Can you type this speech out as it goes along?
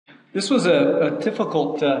This was a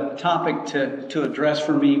difficult topic to address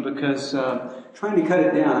for me because trying to cut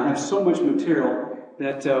it down, I have so much material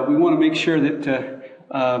that we want to make sure that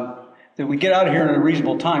we get out of here in a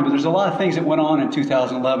reasonable time. But there's a lot of things that went on in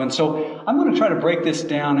 2011. So I'm going to try to break this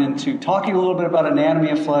down into talking a little bit about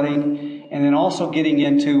anatomy of flooding and then also getting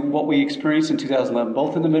into what we experienced in 2011,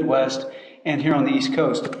 both in the Midwest and here on the East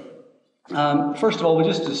Coast. First of all, we'll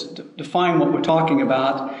just define what we're talking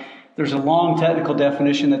about. There's a long technical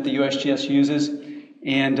definition that the USGS uses,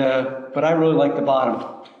 but I really like the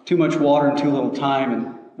bottom. Too much water in too little time in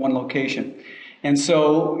one location. And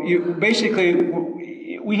so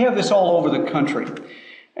we have this all over the country.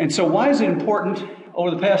 And so why is it important?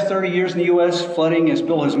 Over the past 30 years in the U.S., flooding, as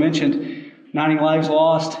Bill has mentioned, 90 lives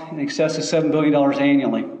lost, in excess of $7 billion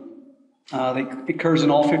annually. It occurs in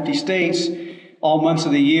all 50 states. All months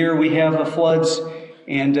of the year we have floods.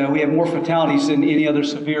 And we have more fatalities than any other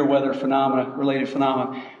severe weather related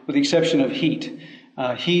phenomena, with the exception of heat.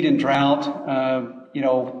 Heat and drought,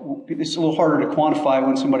 it's a little harder to quantify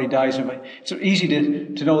when somebody dies. It's easy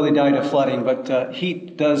to know they died of flooding, but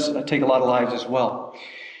heat does take a lot of lives as well.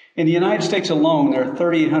 In the United States alone, there are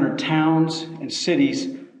 3,800 towns and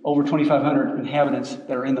cities, over 2,500 inhabitants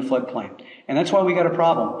that are in the floodplain. And that's why we got a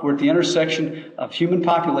problem. We're at the intersection of human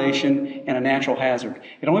population and a natural hazard.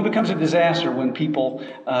 It only becomes a disaster when people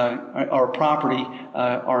or property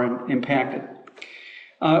are impacted.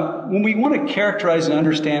 When we want to characterize and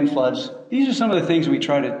understand floods, these are some of the things we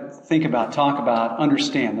try to think about, talk about,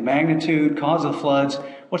 understand. The magnitude, cause of floods,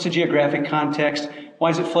 what's the geographic context, why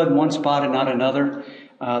is it flood in one spot and not another?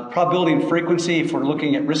 Probability and frequency, if we're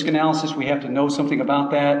looking at risk analysis, we have to know something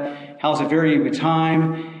about that. How does it vary with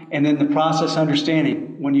time? And then the process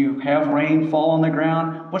understanding. When you have rain fall on the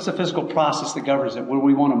ground, what's the physical process that governs it? Where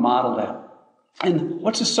we want to model that? And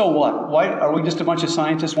what's the so what? Why are we just a bunch of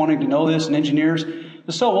scientists wanting to know this and engineers?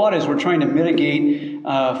 The so what is we're trying to mitigate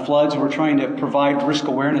floods. We're trying to provide risk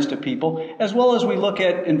awareness to people, as well as we look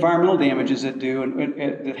at environmental damages that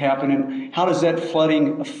happen, and how does that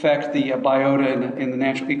flooding affect the biota in the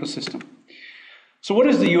natural ecosystem. So what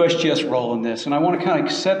is the USGS role in this? And I want to kind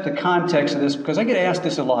of set the context of this because I get asked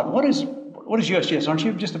this a lot. What is USGS? Aren't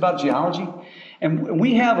you just about geology? And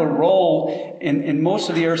we have a role in most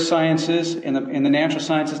of the earth sciences, in the natural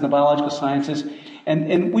sciences and the biological sciences.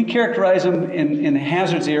 And we characterize them in the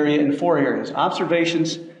hazards area in 4 areas: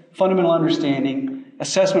 observations, fundamental understanding,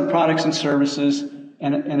 assessment products and services,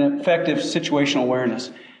 and effective situational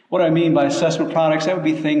awareness. What I mean by assessment products, that would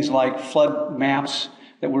be things like flood maps,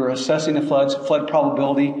 that we're assessing the floods, flood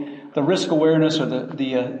probability. The risk awareness or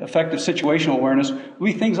the effective situational awareness would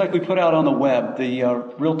be things like we put out on the web, the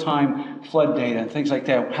real-time flood data and things like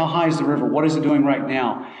that. How high is the river? What is it doing right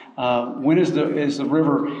now? When is the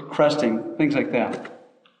river cresting? Things like that.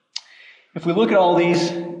 If we look at all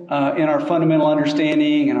these in our fundamental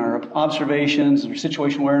understanding and our observations and our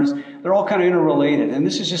situational awareness, they're all kind of interrelated. And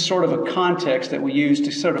this is just sort of a context that we use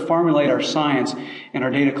to sort of formulate our science and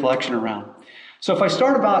our data collection around. So if I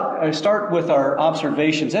start with our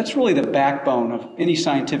observations, that's really the backbone of any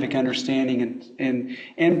scientific understanding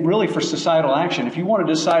and really for societal action. If you want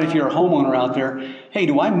to decide, if you're a homeowner out there, hey,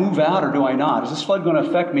 do I move out or do I not? Is this flood going to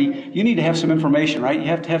affect me? You need to have some information, right? You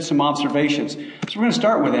have to have some observations. So we're going to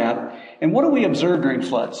start with that. And what do we observe during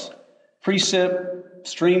floods? Precip,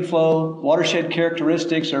 stream flow, watershed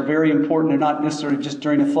characteristics are very important. They're not necessarily just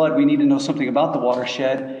during the flood. We need to know something about the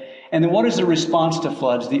watershed. And then what is the response to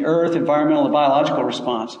floods? The earth, environmental, and biological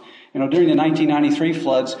response. During the 1993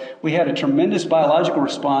 floods, we had a tremendous biological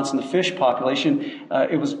response in the fish population.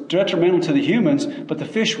 It was detrimental to the humans, but the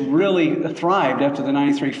fish really thrived after the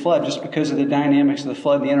 93 flood just because of the dynamics of the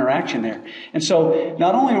flood and the interaction there. And so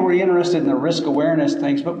not only are we interested in the risk awareness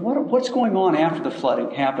things, but what's going on after the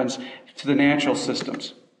flooding happens to the natural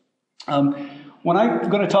systems. What I'm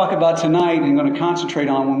going to talk about tonight and going to concentrate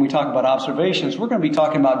on when we talk about observations, we're going to be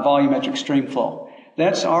talking about volumetric stream flow.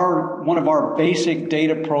 That's one of our basic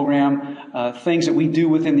data program things that we do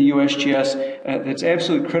within the USGS that's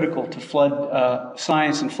absolutely critical to flood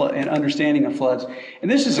science and understanding of floods. And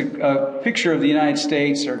this is a picture of the United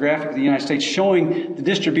States, or a graphic of the United States, showing the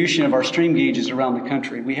distribution of our stream gauges around the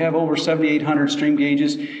country. We have over 7,800 stream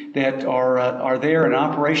gauges that are there and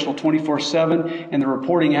operational 24/7, and they're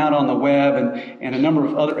reporting out on the web, and a number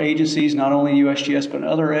of other agencies, not only USGS, but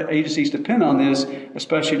other agencies depend on this,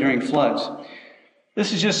 especially during floods.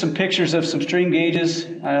 This is just some pictures of some stream gauges.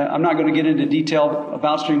 I'm not going to get into detail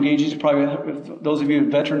about stream gauges. Probably those of you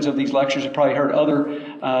veterans of these lectures have probably heard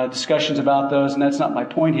other discussions about those, and that's not my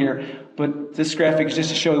point here. But this graphic is just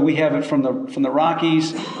to show that we have it from the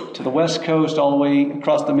Rockies to the West Coast, all the way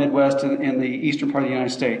across the Midwest and the eastern part of the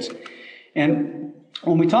United States. And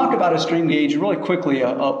when we talk about a stream gauge, really quickly,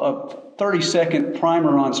 a 30-second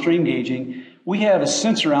primer on stream gauging, we have a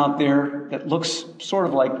sensor out there that looks sort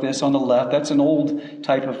of like this on the left. That's an old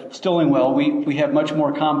type of stilling well. We have much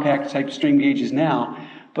more compact type stream gauges now.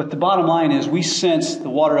 But the bottom line is we sense the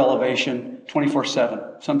water elevation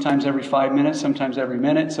 24/7. Sometimes every 5 minutes, sometimes every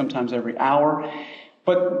minute, sometimes every hour.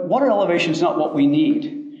 But water elevation is not what we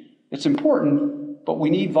need. It's important, but we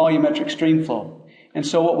need volumetric stream flow. And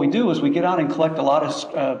so what we do is we get out and collect a lot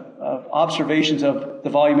of observations of the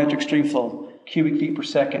volumetric stream flow, cubic feet per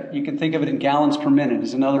second. You can think of it in gallons per minute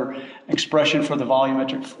as another expression for the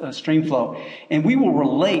volumetric stream flow. And we will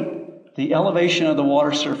relate the elevation of the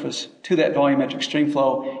water surface to that volumetric stream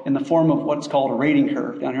flow in the form of what's called a rating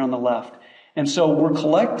curve down here on the left. And so we're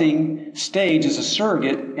collecting stage as a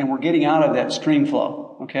surrogate, and we're getting out of that stream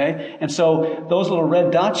flow. Okay? And so those little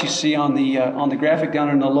red dots you see on the graphic down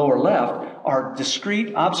in the lower left are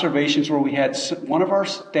discrete observations where we had one of our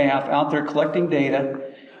staff out there collecting data.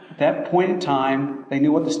 At that point in time, they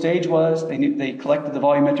knew what the stage was, they collected the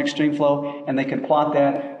volumetric stream flow, and they could plot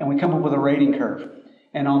that, and we come up with a rating curve.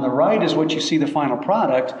 And on the right is what you see the final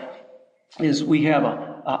product, is we have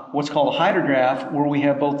what's called a hydrograph, where we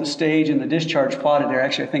have both the stage and the discharge plotted there.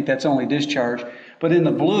 Actually, I think that's only discharge. But in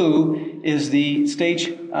the blue is the stage,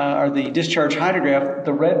 or the discharge hydrograph.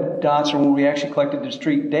 The red dots are where we actually collected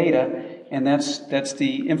discrete data, and that's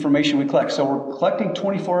the information we collect. So we're collecting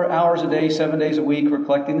 24 hours a day, 7 days a week. We're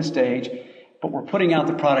collecting the stage, but we're putting out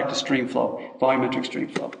the product of stream flow, volumetric stream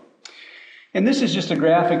flow. And this is just a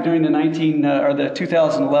graphic during the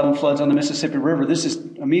 2011 floods on the Mississippi River. This is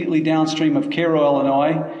immediately downstream of Cairo,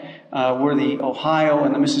 Illinois, where the Ohio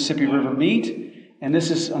and the Mississippi River meet. And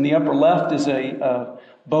this is on the upper left is a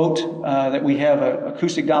boat that we have an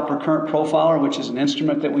acoustic Doppler current profiler, which is an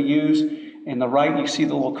instrument that we use. In the right, you see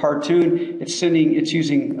the little cartoon. It's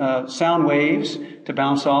using sound waves to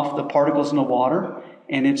bounce off the particles in the water,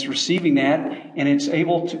 and it's receiving that, and it's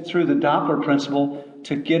able to, through the Doppler principle,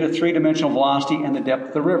 to get a three-dimensional velocity and the depth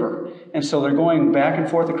of the river. And so they're going back and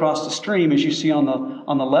forth across the stream, as you see on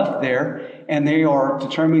the left there, and they are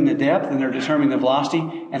determining the depth and they're determining the velocity,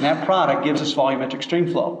 and that product gives us volumetric stream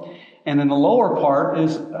flow. And then the lower part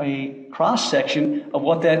is a cross-section of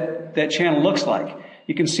what that channel looks like.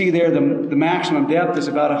 You can see there the maximum depth is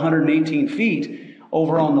about 118 feet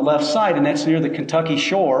over on the left side, and that's near the Kentucky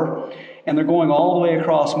shore. And they're going all the way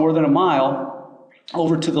across more than a mile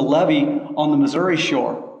over to the levee on the Missouri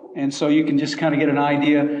shore. And so you can just kind of get an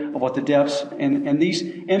idea of what the depths, and these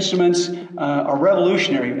instruments are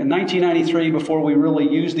revolutionary. In 1993, before we really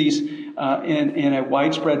used these in a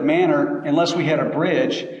widespread manner, unless we had a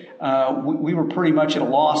bridge, we were pretty much at a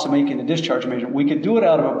loss of making a discharge measurement. We could do it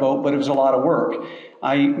out of a boat, but it was a lot of work.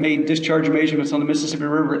 I made discharge measurements on the Mississippi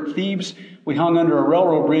River at Thebes. We hung under a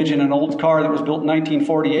railroad bridge in an old car that was built in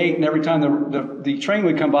 1948, and every time the train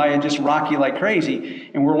would come by, it'd just rock you like crazy.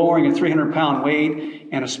 And we're lowering a 300-pound weight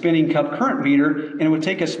and a spinning cup current meter, and it would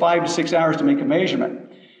take us 5 to 6 hours to make a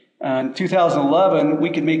measurement. In 2011, we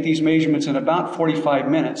could make these measurements in about 45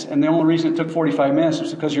 minutes. And the only reason it took 45 minutes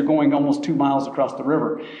was because you're going almost 2 miles across the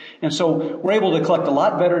river. And so we're able to collect a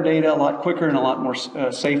lot better data, a lot quicker, and a lot more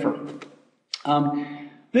safer.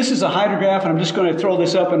 This is a hydrograph, and I'm just going to throw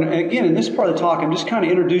this up. And again, in this part of the talk, I'm just kind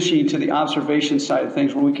of introducing you to the observation side of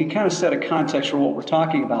things, where we can kind of set a context for what we're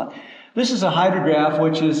talking about. This is a hydrograph,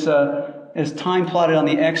 which is time plotted on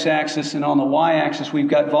the x-axis, and on the y-axis we've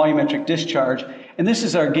got volumetric discharge. And this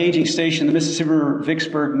is our gauging station, the Mississippi River,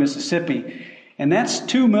 Vicksburg, Mississippi. And that's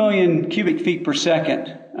 2 million cubic feet per second.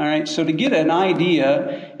 All right, so to get an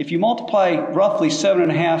idea, if you multiply roughly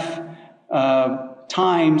 7.5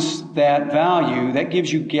 times that value, that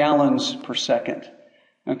gives you gallons per second.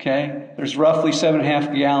 Okay, there's roughly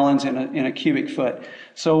 7.5 gallons in a cubic foot.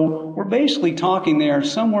 So we're basically talking there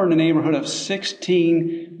somewhere in the neighborhood of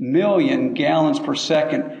 16 million gallons per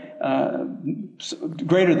second,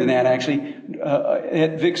 greater than that actually,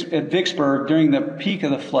 at Vicksburg during the peak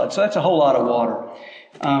of the flood. So that's a whole lot of water.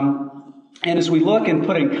 And as we look and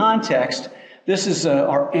put in context, this is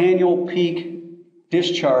our annual peak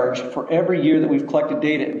discharge for every year that we've collected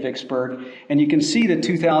data at Vicksburg. And you can see the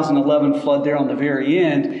 2011 flood there on the very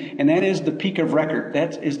end, and that is the peak of record.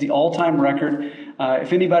 That is the all-time record.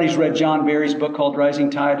 If anybody's read John Barry's book called Rising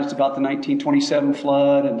Tide, it's about the 1927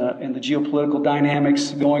 flood and the geopolitical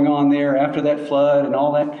dynamics going on there after that flood and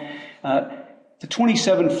all that. The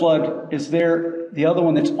 27 flood is there, the other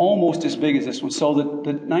one that's almost as big as this one. So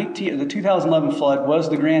the 2011 flood was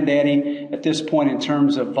the granddaddy at this point in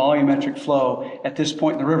terms of volumetric flow at this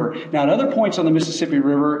point in the river. Now, at other points on the Mississippi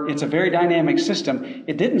River, it's a very dynamic system.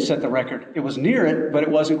 It didn't set the record. It was near it, but it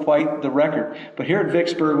wasn't quite the record. But here at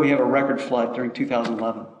Vicksburg, we have a record flood during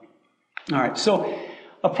 2011. All right, so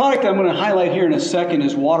a product I'm going to highlight here in a second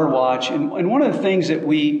is Water Watch. And one of the things that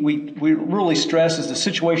we really stress is the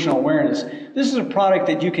situational awareness. This is a product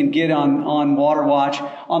that you can get on Water Watch.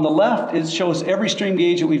 On the left, it shows every stream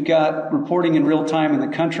gauge that we've got reporting in real time in the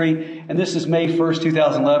country. And this is May 1st,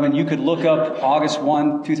 2011. You could look up August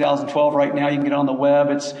 1, 2012 right now. You can get on the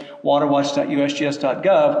web. It's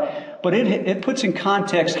waterwatch.usgs.gov. But it puts in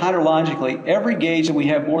context hydrologically every gauge that we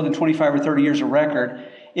have more than 25 or 30 years of record.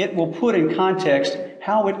 It will put in context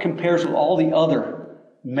how it compares with all the other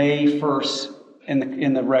May 1st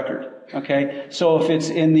in the record. Okay, so if it's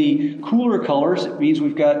in the cooler colors, it means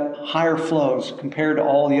we've got higher flows compared to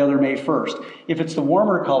all the other May 1st. If it's the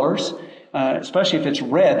warmer colors, especially if it's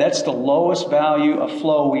red, that's the lowest value of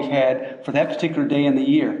flow we've had for that particular day in the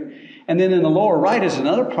year. And then in the lower right is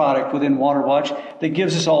another product within Water Watch that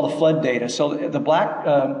gives us all the flood data. So the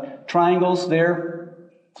black triangles there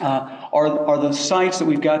are the sites that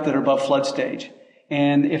we've got that are above flood stage.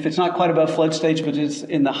 And if it's not quite above flood stage, but it's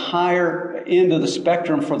in the higher end of the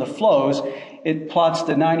spectrum for the flows, it plots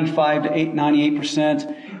the 95 to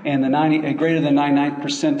 98% and the greater than 99th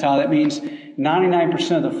percentile. That means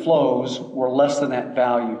 99% of the flows were less than that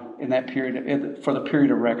value in that period, for the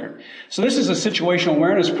period of record. So this is a situational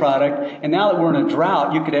awareness product, and now that we're in a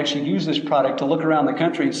drought, you could actually use this product to look around the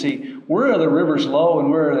country and see where are the rivers low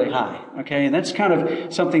and where are they high. Okay, and that's kind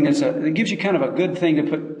of something that gives you kind of a good thing to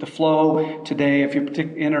put the flow today, if you're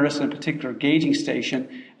interested in a particular gauging station,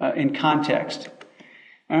 in context.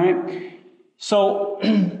 All right, so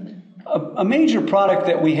a major product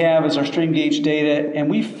that we have is our stream gauge data, and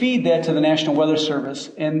we feed that to the National Weather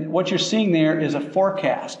Service. And what you're seeing there is a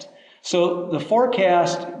forecast. So the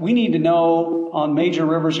forecast, we need to know on major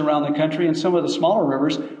rivers around the country and some of the smaller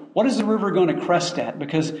rivers, what is the river going to crest at?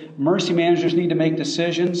 Because emergency managers need to make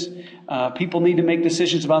decisions. People need to make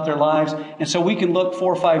decisions about their lives. And so we can look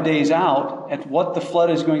 4 or 5 days out at what the flood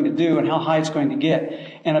is going to do and how high it's going to get.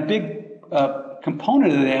 And a big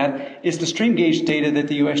component of that is the stream gauge data that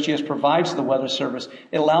the USGS provides to the Weather Service.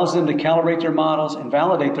 It allows them to calibrate their models and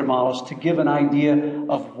validate their models to give an idea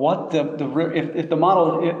of what the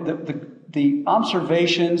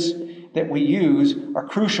observations that we use are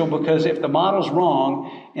crucial, because if the model's wrong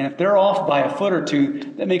and if they're off by a foot or two,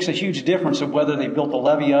 that makes a huge difference of whether they built the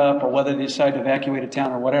levee up or whether they decide to evacuate a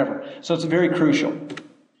town or whatever. So it's very crucial.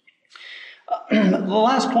 The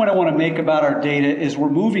last point I want to make about our data is we're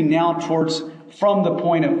moving now from the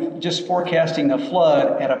point of just forecasting the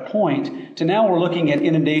flood at a point to now we're looking at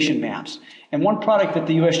inundation maps. And one product that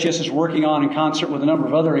the USGS is working on in concert with a number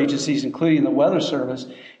of other agencies, including the Weather Service,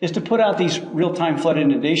 is to put out these real-time flood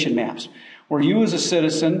inundation maps, where you as a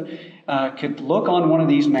citizen could look on one of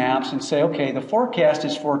these maps and say, okay, the forecast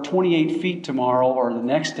is for 28 feet tomorrow or the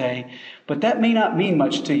next day, but that may not mean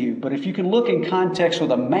much to you. But if you can look in context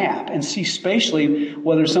with a map and see spatially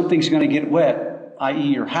whether something's going to get wet, i.e.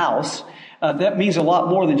 your house, that means a lot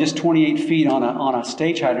more than just 28 feet on a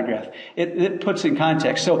stage hydrograph. It puts in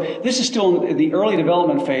context. So this is still in the early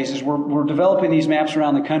development phases. We're developing these maps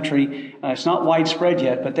around the country. It's not widespread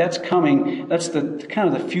yet, but that's coming. That's the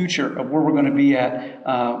kind of the future of where we're going to be at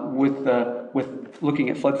with looking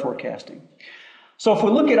at flood forecasting. So if we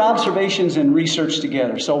look at observations and research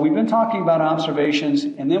together, so we've been talking about observations,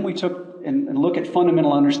 and then we took and look at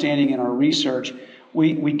fundamental understanding in our research.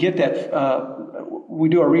 We get that. We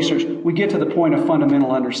do our research, we get to the point of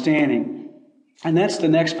fundamental understanding. And that's the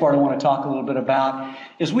next part I want to talk a little bit about,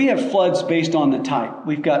 is we have floods based on the type.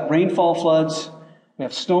 We've got rainfall floods, we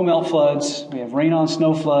have snowmelt floods, we have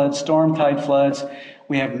rain-on-snow floods, storm tide floods,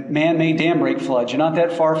 we have man-made dam break floods. You're not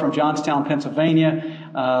that far from Johnstown, Pennsylvania.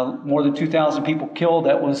 More than 2,000 people killed.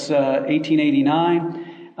 That was 1889.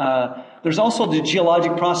 There's also the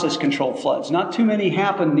geologic process control floods. Not too many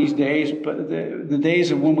happen these days, but the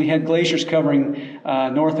days of when we had glaciers covering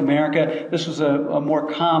North America, this was a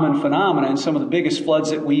more common phenomenon. And some of the biggest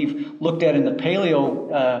floods that we've looked at in the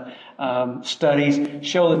paleo studies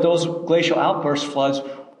show that those glacial outburst floods,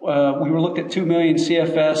 we were looked at 2 million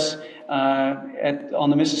CFS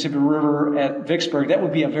on the Mississippi River at Vicksburg. That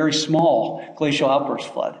would be a very small glacial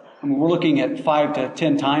outburst flood. I mean, we're looking at 5 to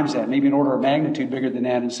 10 times that, maybe an order of magnitude bigger than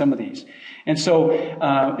that in some of these. And so,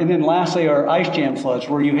 and then lastly, our ice jam floods,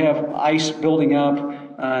 where you have ice building up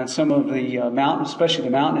in some of the mountains, especially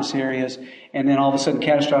the mountainous areas, and then all of a sudden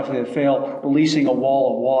catastrophically they fail, releasing a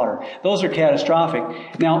wall of water. Those are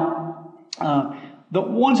catastrophic. Now, the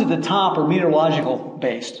ones at the top are meteorological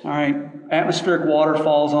based, all right? Atmospheric water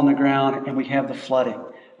falls on the ground and we have the flooding,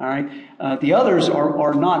 all right? The others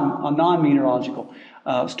are non-meteorological.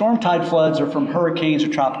 Storm tide floods are from hurricanes or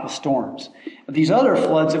tropical storms. These other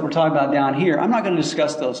floods that we're talking about down here, I'm not going to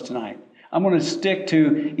discuss those tonight. I'm going to stick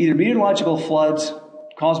to either meteorological floods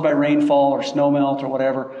caused by rainfall or snowmelt or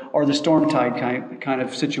whatever, or the storm tide kind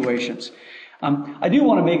of situations. I do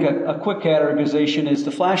want to make a quick categorization is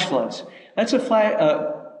the flash floods. That's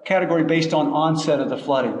a category based on onset of the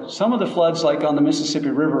flooding. Some of the floods, like on the Mississippi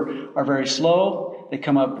River, are very slow. They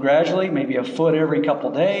come up gradually, maybe a foot every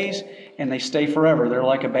couple days, and they stay forever. They're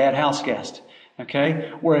like a bad house guest.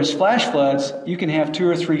 Okay? Whereas flash floods, you can have 2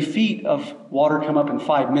 or 3 feet of water come up in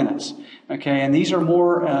 5 minutes. Okay? And these are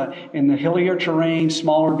more in the hillier terrain,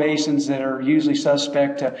 smaller basins that are usually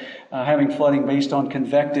suspect to having flooding based on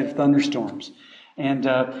convective thunderstorms. And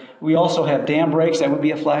we also have dam breaks. That would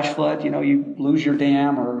be a flash flood. You know, you lose your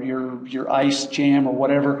dam or your ice jam or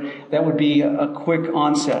whatever. That would be a quick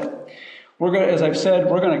onset. We're going to, as I've said,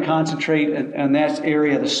 we're going to concentrate on that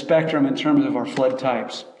area of the spectrum in terms of our flood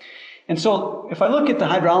types. And so if I look at the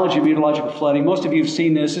hydrology of meteorological flooding, most of you have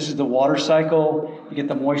seen this. This is the water cycle. You get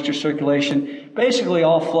the moisture circulation. Basically,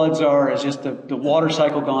 all floods is just the water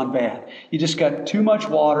cycle gone bad. You just got too much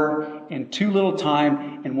water in too little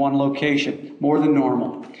time in one location, more than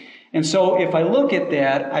normal. And so if I look at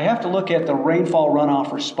that, I have to look at the rainfall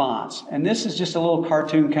runoff response. And this is just a little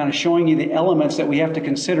cartoon kind of showing you the elements that we have to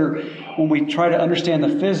consider when we try to understand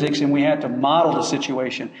the physics and we have to model the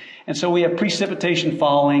situation. And so we have precipitation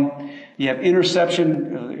falling. You have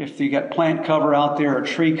interception. If you got plant cover out there or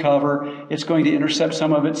tree cover, it's going to intercept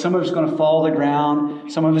some of it. Some of it's going to fall to the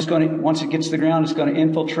ground. Some of it's going to, once it gets to the ground, it's going to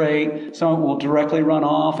infiltrate. Some of it will directly run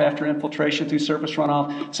off after infiltration through surface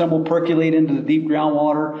runoff. Some will percolate into the deep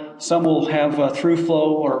groundwater. Some will have through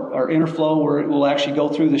flow or interflow where it will actually go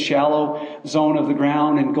through the shallow zone of the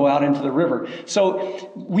ground and go out into the river.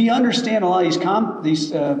 So we understand a lot of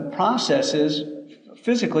these processes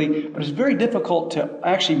physically, but it's very difficult to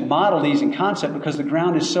actually model these in concept because the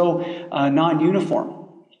ground is so non-uniform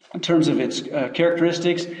in terms of its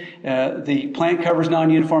characteristics. The plant cover is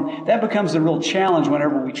non-uniform. That becomes the real challenge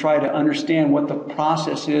whenever we try to understand what the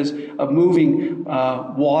process is of moving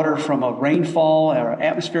water from a rainfall or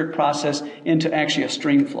atmospheric process into actually a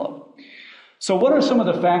stream flow. So what are some of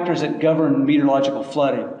the factors that govern meteorological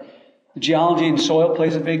flooding? The geology and soil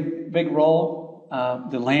plays a big role.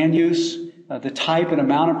 The land use, the type and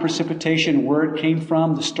amount of precipitation, where it came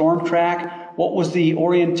from, the storm track, what was the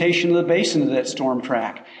orientation of the basin of that storm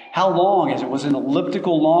track? How long is it? Was it an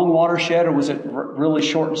elliptical long watershed or was it really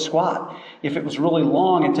short and squat? If it was really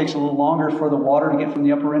long, it takes a little longer for the water to get from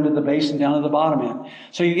the upper end of the basin down to the bottom end.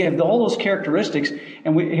 So you have all those characteristics.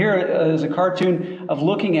 And here is a cartoon of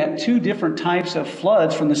looking at 2 different types of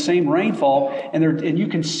floods from the same rainfall. And you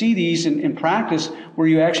can see these in practice where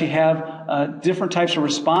you actually have different types of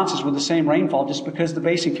responses with the same rainfall just because the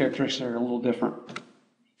basin characteristics are a little different.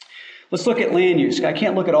 Let's look at land use. I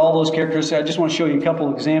can't look at all those characteristics. I just want to show you a couple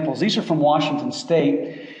of examples. These are from Washington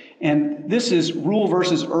State, and this is rural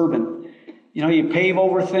versus urban. You know, you pave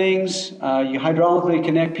over things, you hydraulically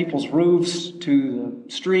connect people's roofs to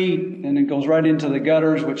the street, and it goes right into the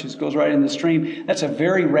gutters, which goes right in the stream. That's a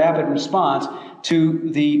very rapid response to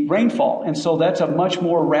the rainfall. And so that's a much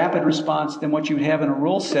more rapid response than what you would have in a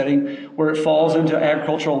rural setting where it falls into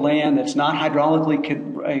agricultural land that's not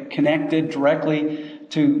hydraulically connected directly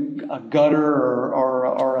to a gutter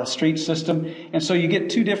or a street system. And so you get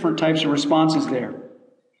 2 different types of responses there.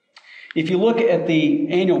 If you look at the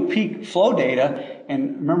annual peak flow data,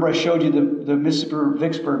 and remember I showed you the Mississippi River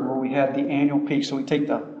Vicksburg where we had the annual peak. So we take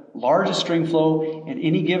the largest stream flow in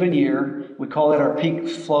any given year. We call that our peak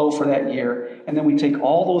flow for that year. And then we take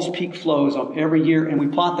all those peak flows of every year and we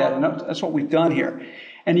plot that. And that's what we've done here.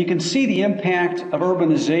 And you can see the impact of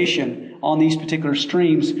urbanization on these particular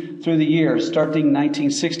streams through the years, starting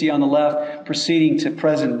 1960 on the left, proceeding to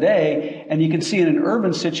present day. And you can see in an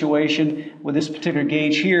urban situation with this particular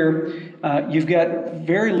gauge here, you've got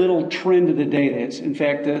very little trend to the data. In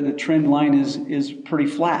fact, the trend line is pretty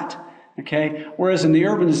flat. Okay? Whereas in the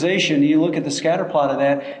urbanization, you look at the scatter plot of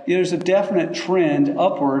that, there's a definite trend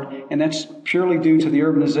upward, and that's purely due to the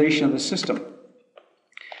urbanization of the system.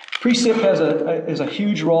 Precip has a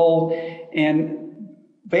huge role, and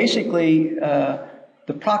basically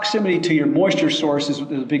the proximity to your moisture source is a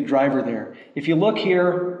big driver there. If you look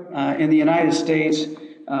here in the United States,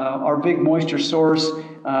 our big moisture source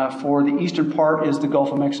for the eastern part is the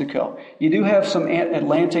Gulf of Mexico. You do have some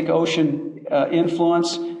Atlantic Ocean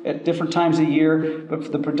influence at different times of year,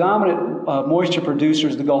 but the predominant moisture producer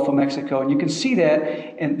is the Gulf of Mexico. And you can see that,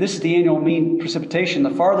 and this is the annual mean precipitation. The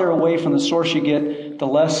farther away from the source you get, the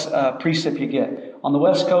less precip you get. On the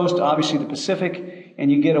west coast, obviously the Pacific,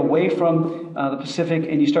 and you get away from the Pacific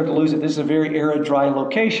and you start to lose it. This is a very arid, dry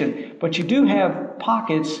location. But you do have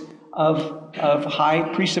pockets of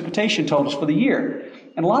high precipitation totals for the year.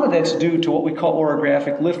 And a lot of that's due to what we call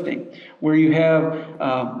orographic lifting, where you have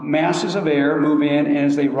masses of air move in, and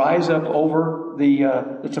as they rise up over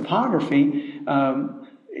the topography,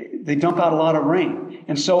 they dump out a lot of rain.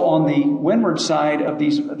 And so on the windward side of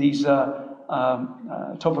these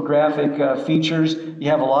topographic features, you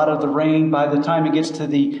have a lot of the rain. By the time it gets to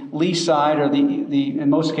the lee side, or in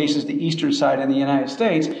most cases the eastern side in the United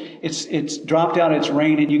States, it's dropped out its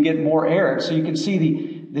rain, and you get more arid. So you can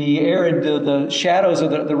see the arid, the shadows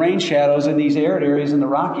of the rain shadows in these arid areas in the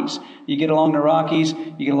Rockies. You get along the Rockies,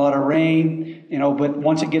 you get a lot of rain, but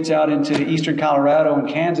once it gets out into eastern Colorado and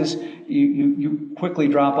Kansas, you quickly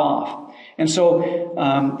drop off. And so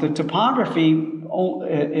the topography,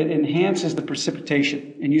 it enhances the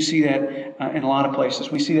precipitation, and you see that in a lot of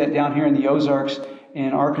places. We see that down here in the Ozarks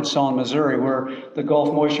in Arkansas and Missouri, where the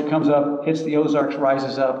Gulf moisture comes up, hits the Ozarks,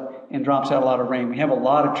 rises up, and drops out a lot of rain. We have a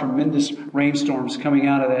lot of tremendous rainstorms coming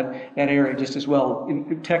out of that area just as well.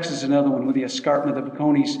 In Texas is another one with the escarpment of the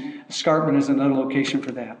Peconies. Escarpment is another location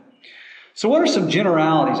for that. So what are some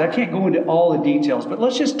generalities? I can't go into all the details, but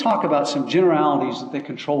let's just talk about some generalities that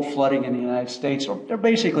control flooding in the United States, or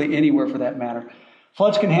basically anywhere for that matter.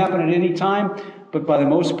 Floods can happen at any time, but by the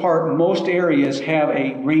most part, most areas have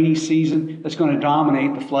a rainy season that's going to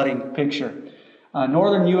dominate the flooding picture.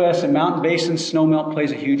 Northern U.S. and mountain basins, snowmelt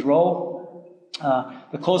plays a huge role.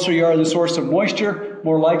 The closer you are to the source of moisture,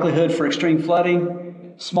 more likelihood for extreme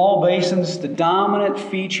flooding. Small basins, the dominant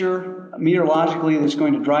feature meteorologically that's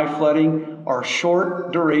going to drive flooding are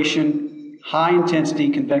short duration, high intensity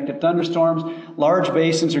convective thunderstorms. Large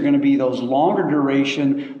basins are going to be those longer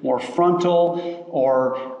duration, more frontal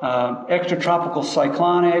or extratropical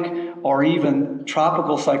cyclonic, or even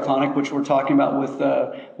tropical cyclonic, which we're talking about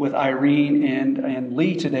with Irene and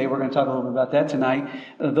Lee today. We're going to talk a little bit about that tonight.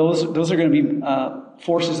 Those are going to be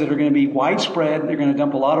forces that are going to be widespread. They're going to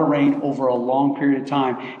dump a lot of rain over a long period of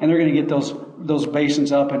time, and they're going to get those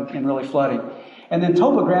basins up and really flooding. And then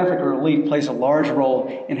topographic relief plays a large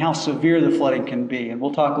role in how severe the flooding can be, and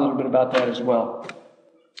we'll talk a little bit about that as well.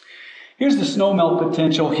 Here's the snowmelt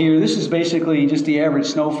potential here. This is basically just the average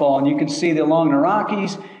snowfall, and you can see that along the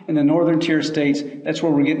Rockies and the northern tier states, that's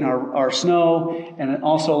where we're getting our snow, and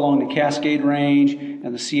also along the Cascade Range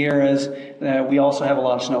and the Sierras, we also have a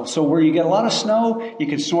lot of snow. So where you get a lot of snow, you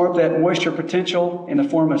can store up that moisture potential in the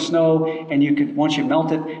form of snow, and you could, once you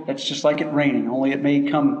melt it, that's just like it raining, only it may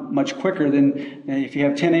come much quicker than if you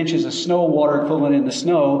have 10 inches of snow water equivalent in the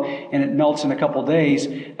snow, and it melts in a couple days.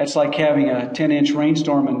 That's like having a 10-inch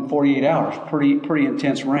rainstorm in 48 hours. Pretty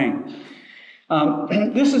intense rain.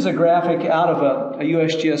 This is a graphic out of a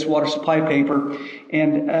USGS water supply paper,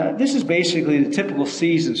 and this is basically the typical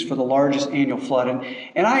seasons for the largest annual flood.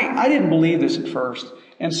 And I didn't believe this at first,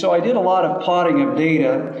 and so I did a lot of plotting of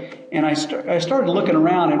data, and I started looking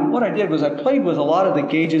around, and what I did was I played with a lot of the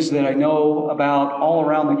gauges that I know about all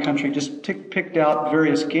around the country, just picked out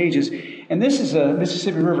various gauges. And this is a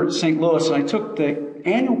Mississippi River at St. Louis, and I took the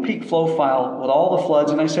annual peak flow file with all the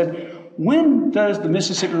floods, and I said, when does the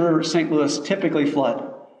Mississippi River at St. Louis typically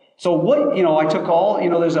flood? So I took all,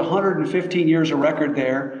 there's 115 years of record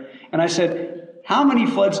there. And I said, how many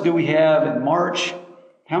floods do we have in March?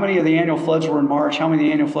 How many of the annual floods were in March? How many of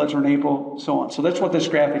the annual floods were in April? So on. So that's what this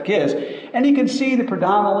graphic is. And you can see that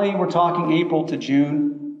predominantly we're talking April to June.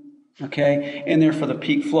 Okay, in there for the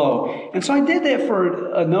peak flow. And so I did that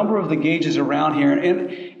for a number of the gauges around here.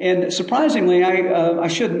 And surprisingly, I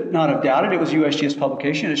should not have doubted. It was USGS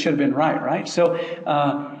publication. It should have been right? So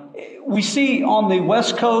we see on the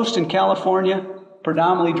West Coast in California,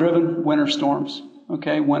 predominantly driven winter storms.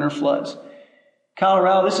 Okay, winter floods.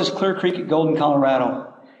 Colorado, this is Clear Creek at Golden,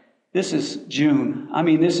 Colorado. This is June. I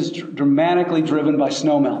mean, this is dramatically driven by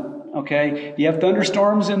snowmelt. Okay, you have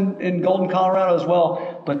thunderstorms in Golden, Colorado as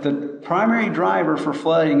well, but the primary driver for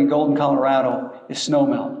flooding in Golden, Colorado is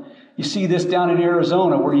snowmelt. You see this down in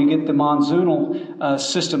Arizona, where you get the monsoonal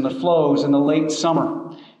system that flows in the late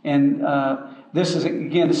summer. And This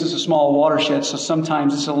is a small watershed, so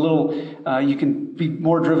sometimes it's a little, you can be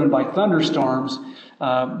more driven by thunderstorms.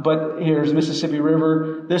 But here's Mississippi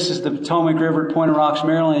River. This is the Potomac River at Point of Rocks,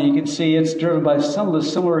 Maryland. And you can see it's driven by some of the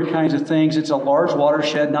similar kinds of things. It's a large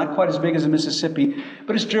watershed, not quite as big as the Mississippi,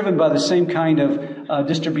 but it's driven by the same kind of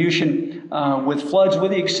distribution with floods,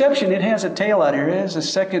 with the exception it has a tail out here. It has a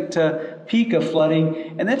second peak of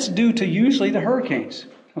flooding, and that's due to usually the hurricanes.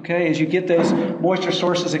 Okay, as you get those moisture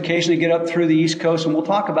sources occasionally get up through the East Coast, and we'll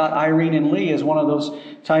talk about Irene and Lee as one of those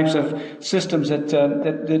types of systems that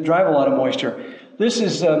drive a lot of moisture. This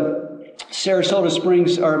is Swanee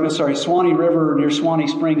River near Swanee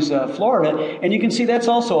Springs, Florida, and you can see that's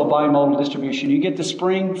also a bimodal distribution. You get the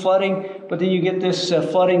spring flooding, but then you get this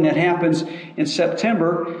flooding that happens in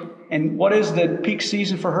September. And what is the peak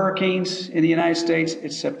season for hurricanes in the United States?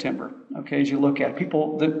 It's September. Okay, as you look at it.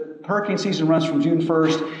 The hurricane season runs from June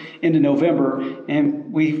 1st into November,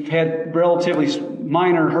 and we've had relatively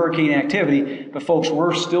minor hurricane activity, but folks,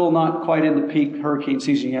 we're still not quite in the peak hurricane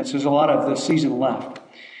season yet, so there's a lot of the season left.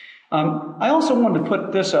 I also wanted to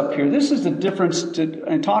put this up here. This is the difference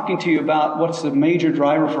in talking to you about what's the major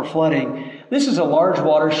driver for flooding. This is a large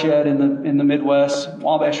watershed in the Midwest,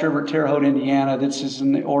 Wabash River, Terre Haute, Indiana. This is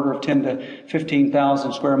in the order of 10 to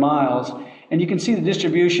 15,000 square miles. And you can see the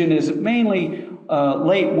distribution is mainly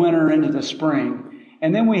late winter into the spring.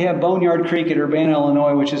 And then we have Boneyard Creek at Urbana,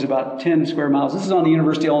 Illinois, which is about 10 square miles. This is on the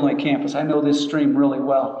University of Illinois campus. I know this stream really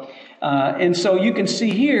well. And so you can see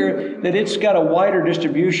here that it's got a wider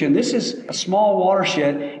distribution. This is a small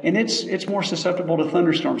watershed, and it's more susceptible to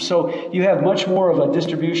thunderstorms. So you have much more of a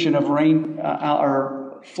distribution of rain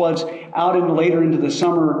or floods out later into the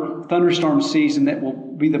summer thunderstorm season that will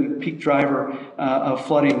be the peak driver of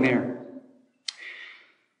flooding there.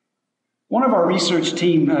 One of our research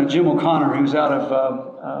team, Jim O'Connor, who's out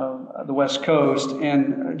of the West Coast,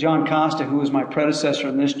 and John Costa, who was my predecessor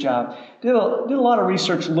in this job, did a lot of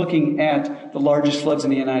research looking at the largest floods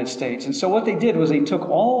in the United States. And so what they did was they took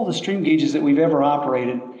all the stream gauges that we've ever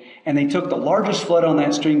operated, and they took the largest flood on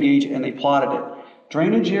that stream gauge and they plotted it.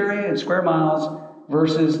 Drainage area in square miles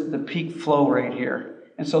versus the peak flow rate here.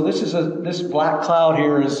 And so this black cloud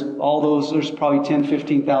here is all those, there's probably 10,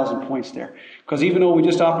 15,000 points there. Because even though we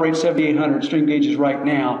just operate 7,800 stream gauges right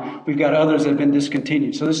now, we've got others that have been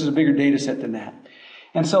discontinued. So this is a bigger data set than that.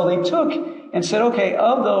 And so they took and said, okay,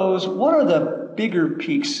 of those, what are the bigger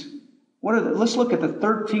peaks? Let's look at the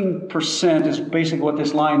 13% is basically what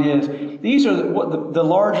this line is. These are the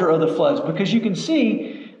larger of the floods, because you can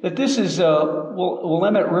see that this is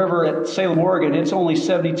Willamette River at Salem, Oregon. It's only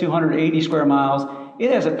 7,280 square miles.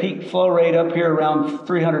 It has a peak flow rate up here around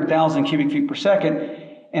 300,000 cubic feet per second.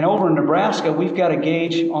 And over in Nebraska, we've got a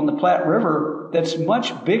gauge on the Platte River that's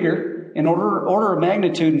much bigger in order of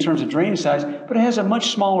magnitude in terms of drainage size, but it has a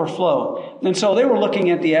much smaller flow. And so they were looking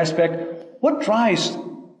at the aspect, what drives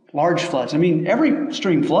large floods? I mean, every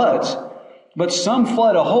stream floods, but some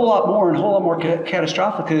flood a whole lot more and a whole lot more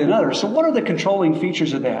catastrophically than others. So what are the controlling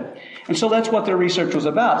features of that? And so that's what their research was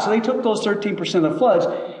about. So they took those 13% of the floods,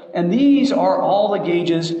 and these are all the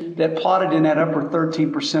gauges that plotted in that upper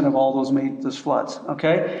 13% of all those floods.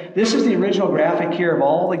 Okay? This is the original graphic here of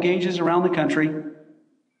all the gauges around the country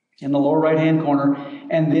in the lower right-hand corner.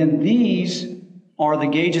 And then these are the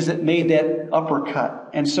gauges that made that upper cut.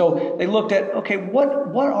 And so they looked at, okay, what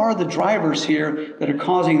are the drivers here that are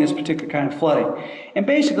causing this particular kind of flooding? And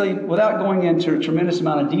basically, without going into a tremendous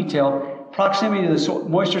amount of detail, proximity to the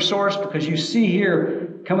moisture source, because you see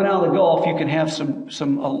here, coming out of the Gulf, you can have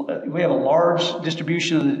we have a large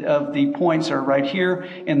distribution of the points are right here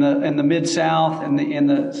in the Mid-South and in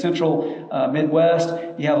the central Midwest.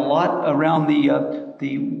 You have a lot around the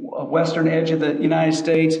western edge of the United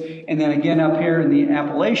States, and then again up here in the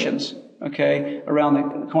Appalachians, okay, around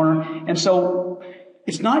the corner. And so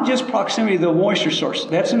it's not just proximity to the moisture source.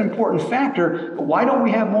 That's an important factor, but why don't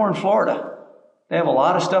we have more in Florida? They have a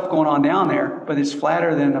lot of stuff going on down there, but it's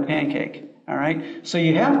flatter than a pancake. All right. So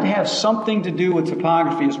you have to have something to do with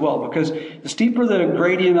topography as well, because the steeper the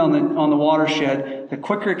gradient on the watershed, the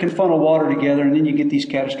quicker it can funnel water together, and then you get these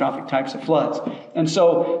catastrophic types of floods. And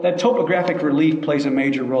so that topographic relief plays a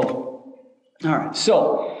major role. All right.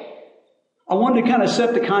 So I wanted to kind of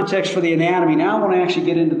set the context for the anatomy. Now I want to actually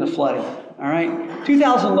get into the flooding. All right.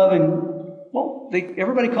 2011. Well,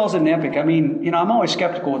 everybody calls it an epic. I mean, I'm always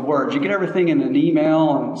skeptical with words. You get everything in an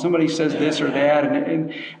email, and somebody says this or that,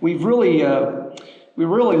 and we're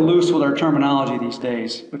really loose with our terminology these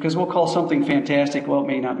days, because we'll call something fantastic. Well, it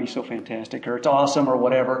may not be so fantastic, or it's awesome, or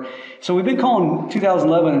whatever. So we've been calling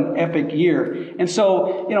 2011 an epic year, and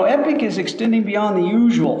so epic is extending beyond the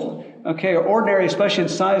usual, okay, or ordinary, especially in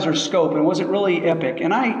size or scope. And was it really epic?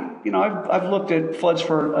 And I I've looked at floods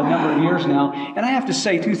for a number of years now, and I have to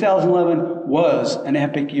say 2011 was an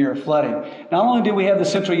epic year of flooding. Not only did we have the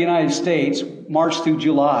central United States, March through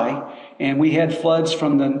July, and we had floods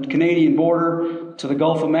from the Canadian border to the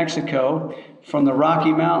Gulf of Mexico, from the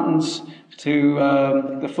Rocky Mountains to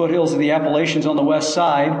the foothills of the Appalachians on the west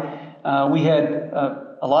side. We had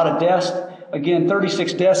a lot of deaths. Again,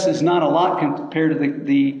 36 deaths is not a lot compared to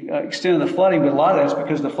the extent of the flooding, but a lot of that's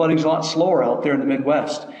because the flooding's a lot slower out there in the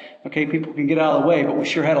Midwest. Okay, people can get out of the way, but we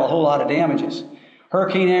sure had a whole lot of damages.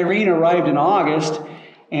 Hurricane Irene arrived in August,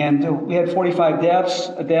 and we had 45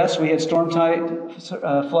 deaths. We had storm tide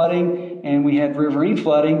flooding, and we had riverine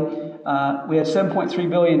flooding. We had $7.3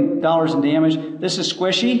 billion in damage. This is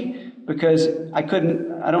squishy because I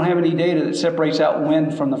don't have any data that separates out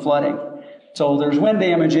wind from the flooding. So there's wind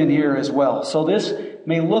damage in here as well. So this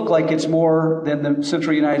may look like it's more than the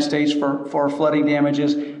central United States for flooding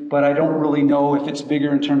damages, but I don't really know if it's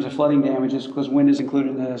bigger in terms of flooding damages because wind is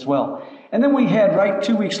included in it as well. And then we had, right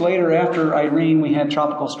 2 weeks later after Irene, we had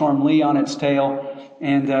Tropical Storm Lee on its tail,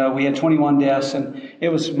 and we had 21 deaths, and it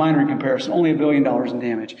was minor in comparison, only $1 billion in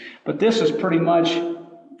damage. But this is pretty much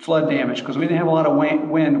flood damage because we didn't have a lot of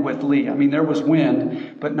wind with Lee. I mean, there was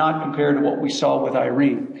wind, but not compared to what we saw with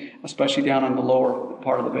Irene, especially down on the lower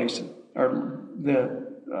part of the basin or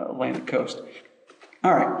the Atlantic coast.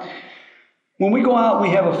 All right. When we go out, we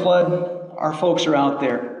have a flood. Our folks are out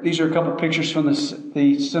there. These are a couple pictures from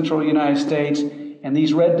the central United States, and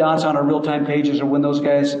these red dots on our real-time pages are when those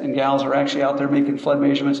guys and gals are actually out there making flood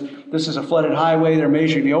measurements. This is a flooded highway. They're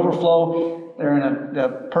measuring the overflow. They're in a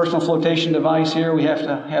personal flotation device here. We have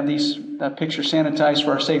to have that picture sanitized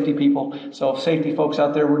for our safety people. So safety folks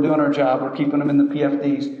out there, we're doing our job. We're keeping them in the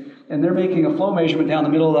PFDs. And they're making a flow measurement down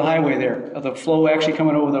the middle of the highway there, of the flow actually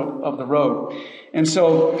coming over the road. And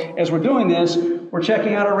so as we're doing this, we're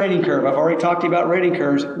checking out our rating curve. I've already talked to you about rating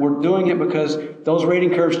curves. We're doing it because those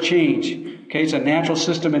rating curves change. Okay, it's a natural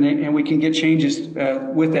system, and we can get changes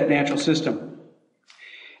with that natural system.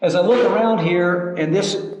 As I look around here, and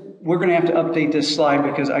we're going to have to update this slide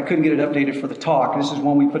because I couldn't get it updated for the talk. This is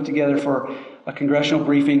one we put together for a congressional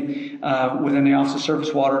briefing within the Office of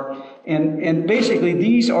Surface Water. And basically,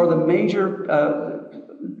 these are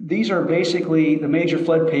basically the major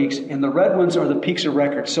flood peaks, and the red ones are the peaks of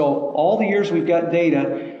record. So all the years we've got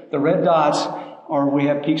data, the red dots are we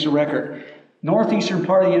have peaks of record. Northeastern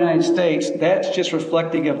part of the United States, that's just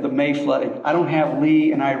reflecting of the May flooding. I don't have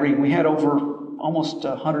Lee and Irene. We had over almost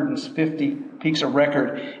 150 peaks of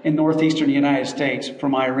record in northeastern United States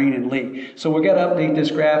from Irene and Lee. So we've got to update this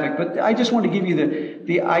graphic. But I just want to give you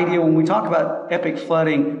the idea when we talk about epic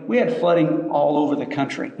flooding, we had flooding all over the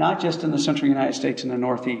country, not just in the central United States and the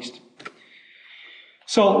Northeast.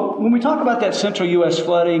 So when we talk about that central U.S.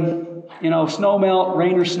 flooding, snow melt,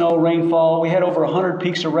 rain or snow, rainfall, we had over 100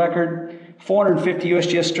 peaks of record, 450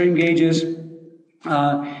 USGS stream gauges.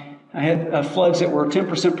 I had floods that were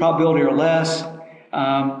 10% probability or less.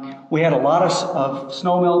 We had a lot of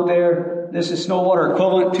snow melt there. This is snow water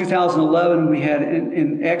equivalent. 2011, we had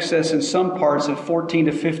in excess in some parts of 14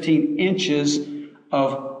 to 15 inches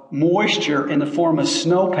of moisture in the form of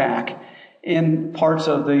snowpack in parts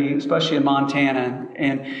of especially in Montana.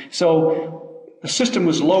 And so the system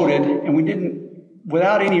was loaded, and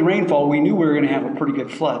without any rainfall, we knew we were going to have a pretty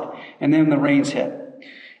good flood. And then the rains hit.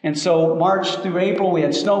 And so March through April, we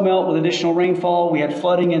had snow melt with additional rainfall. We had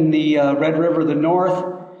flooding in the Red River, the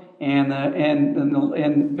north,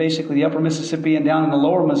 and basically the upper Mississippi and down in the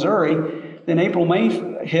lower Missouri. Then April,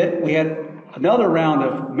 May hit. We had another round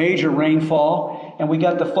of major rainfall, and we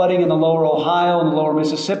got the flooding in the lower Ohio and the lower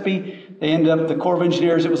Mississippi. The Corps of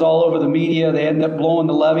Engineers, it was all over the media. They ended up blowing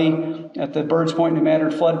the levee at the Birds Point and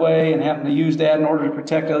Mattered floodway and having to use that in order to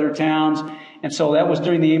protect other towns. And so that was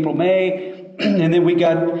during the April, May. And then we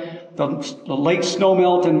got the late snow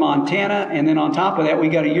melt in Montana. And then on top of that, we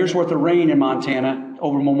got a year's worth of rain in Montana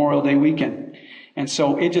over Memorial Day weekend. And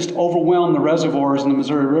so it just overwhelmed the reservoirs in the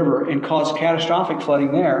Missouri River and caused catastrophic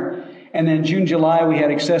flooding there. And then June, July, we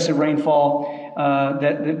had excessive rainfall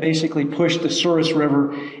that basically pushed the Souris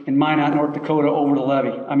River in Minot, North Dakota over the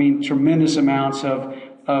levee. I mean, tremendous amounts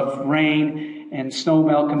of rain and snow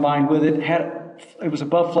melt combined with it. It was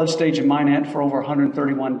above flood stage in Minot for over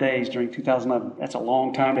 131 days during 2011. That's a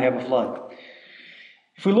long time to have a flood.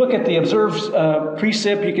 If we look at the observed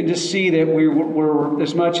precip, you can just see that we're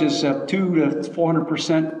as much as 200 to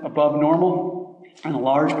 400% above normal in a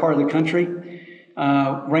large part of the country.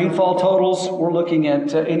 Rainfall totals, we're looking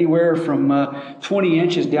at anywhere from 20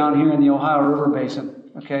 inches down here in the Ohio River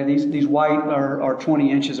Basin. Okay, these white are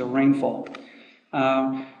 20 inches of rainfall.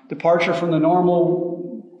 Departure from the normal,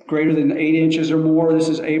 greater than 8 inches or more. This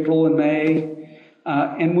is April and May.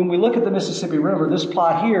 And when we look at the Mississippi River, this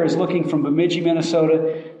plot here is looking from Bemidji,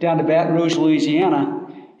 Minnesota, down to Baton Rouge, Louisiana,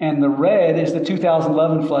 and the red is the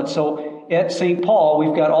 2011 flood. So at St. Paul,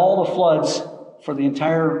 we've got all the floods for the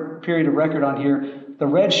entire period of record on here. The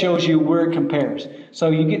red shows you where it compares. So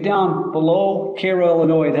you get down below Cairo,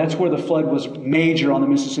 Illinois, that's where the flood was major on the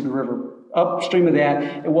Mississippi River. Upstream of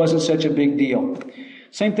that, it wasn't such a big deal.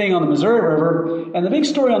 Same thing on the Missouri River. And the big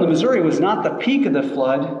story on the Missouri was not the peak of the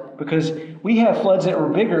flood, because we have floods that were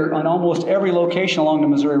bigger on almost every location along the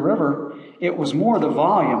Missouri River. It was more the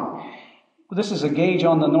volume. This is a gauge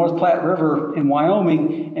on the North Platte River in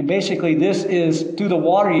Wyoming, and basically this is through the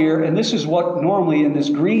water year, and this is what normally in this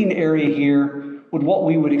green area here would what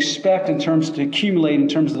we would expect in terms to accumulate in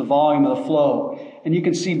terms of the volume of the flow. And you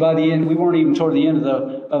can see by the end, we weren't even toward the end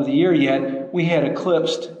of the year yet, we had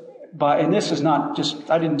eclipsed by, and this is not just,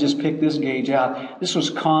 I didn't just pick this gauge out. This was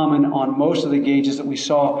common on most of the gauges that we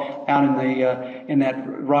saw out in that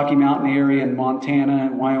Rocky Mountain area in Montana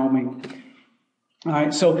and Wyoming. All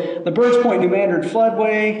right, so the Birds Point New Mandarin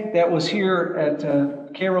floodway, that was here at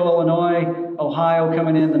Cairo, Illinois, Ohio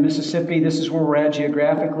coming in, the Mississippi. This is where we're at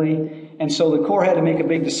geographically. And so the Corps had to make a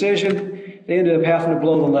big decision. They ended up having to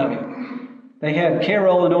blow the levee. They had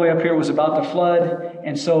Cairo, Illinois up here was about to flood.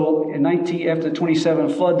 And so after the 27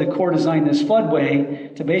 flood, the Corps designed this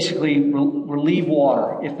floodway to basically relieve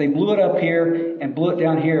water. If they blew it up here and blew it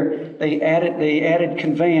down here, they added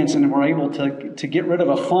conveyance and were able to get rid of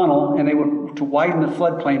a funnel, and they would to widen the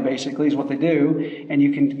floodplain basically is what they do, and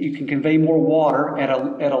you can convey more water at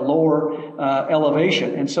a lower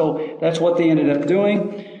elevation. And so that's what they ended up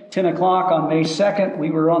doing. 10 o'clock on May 2nd,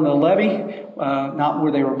 we were on the levee, not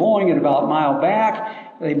where they were blowing it, about a mile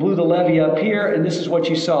back. They blew the levee up here, and this is what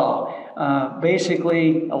you saw.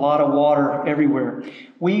 Basically, a lot of water everywhere.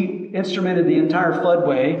 We instrumented the entire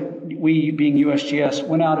floodway. We, being USGS,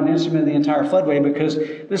 went out and instrumented the entire floodway because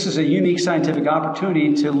this is a unique scientific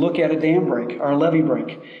opportunity to look at a dam break or a levee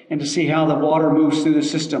break and to see how the water moves through the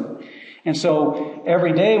system. And so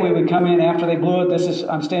every day we would come in after they blew it.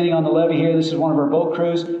 I'm standing on the levee here. This is one of our boat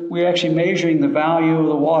crews. We're actually measuring the value of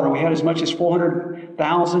the water. We had as much as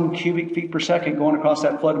 400,000 cubic feet per second going across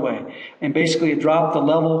that floodway. And basically it dropped the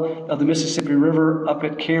level of the Mississippi River up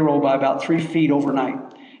at Cairo by about 3 feet overnight.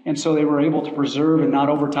 And so they were able to preserve and not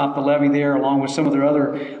overtop the levee there, along with some of their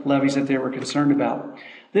other levees that they were concerned about.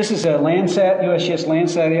 This is a Landsat, USGS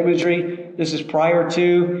Landsat imagery. This is prior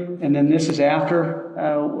to, and then this is after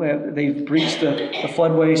they've breached the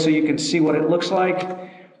floodway, so you can see what it looks like.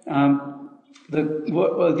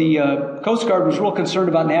 The Coast Guard was real concerned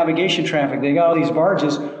about navigation traffic. They got all these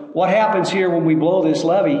barges. What happens here when we blow this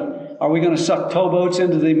levee? Are we going to suck towboats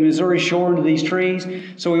into the Missouri shore, into these trees?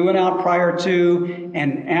 So we went out prior to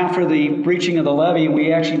and after the breaching of the levee.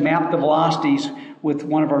 We actually mapped the velocities with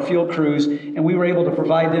one of our field crews, and we were able to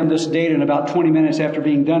provide them this data in about 20 minutes after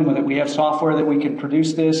being done with it. We have software that we can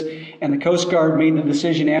produce this, and the Coast Guard made the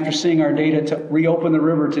decision after seeing our data to reopen the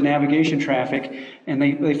river to navigation traffic, and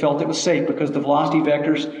they felt it was safe because the velocity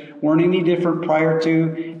vectors weren't any different prior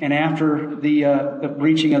to and after the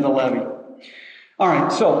breaching of the levee. All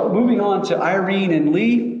right, so moving on to Irene and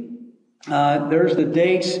Lee. There's the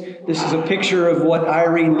dates. This is a picture of what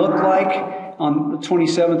Irene looked like on the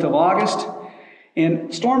 27th of August.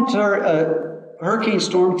 And hurricane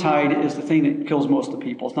storm tide is the thing that kills most of the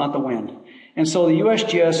people. It's not the wind. And so the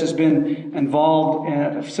USGS has been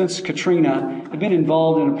involved, since Katrina, have been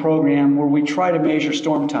involved in a program where we try to measure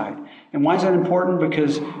storm tide. And why is that important?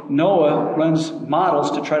 Because NOAA runs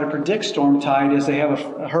models to try to predict storm tide as they have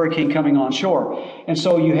a hurricane coming on shore. And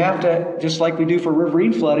so you have to, just like we do for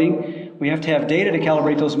riverine flooding, we have to have data to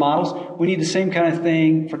calibrate those models. We need the same kind of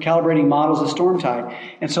thing for calibrating models of storm tide.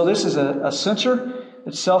 And so this is a sensor.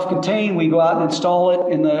 It's self-contained. We go out and install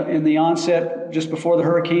it in the onset just before the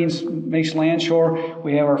hurricanes makes land shore.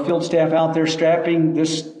 We have our field staff out there strapping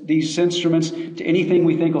these instruments to anything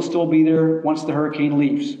we think will still be there once the hurricane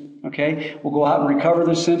leaves. Okay, we'll go out and recover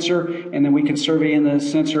the sensor, and then we can survey in the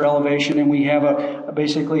sensor elevation, and we have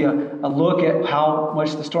basically a look at how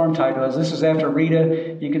much the storm tide was. This is after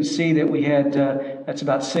Rita. You can see that we had that's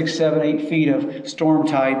about 6, 7, 8 feet of storm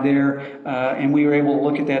tide there, and we were able to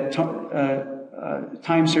look at that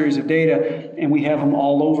time series of data, and we have them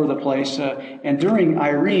all over the place. And during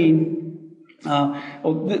Irene,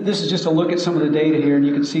 this is just a look at some of the data here, and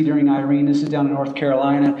you can see during Irene, this is down in North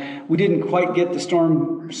Carolina. We didn't quite get the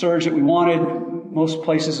storm surge that we wanted. Most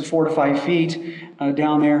places is 4 to 5 feet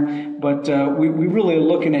down there, but we really are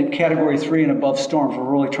looking at Category 3 and above storms. We're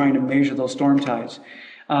really trying to measure those storm tides.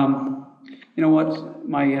 You know what?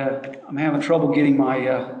 I'm having trouble getting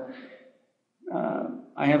my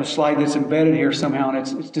I have a slide that's embedded here somehow, and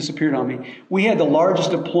it's disappeared on me. We had the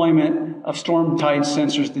largest deployment of storm tide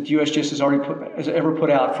sensors that USGS has ever put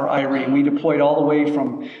out for Irene. We deployed all the way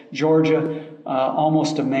from Georgia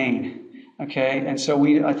almost to Maine. Okay, and so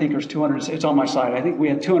I think there's 200, it's on my slide. I think we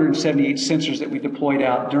had 278 sensors that we deployed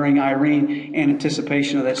out during Irene in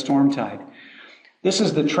anticipation of that storm tide. This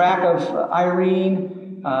is the track of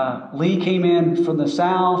Irene. Lee came in from the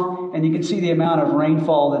south, and you can see the amount of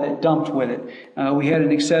rainfall that it dumped with it. We had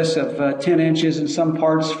an excess of 10 inches in some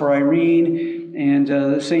parts for Irene, and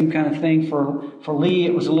the same kind of thing for Lee.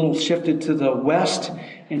 It was a little shifted to the west,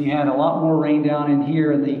 and you had a lot more rain down in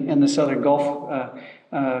here in the southern Gulf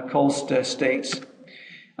Coast states.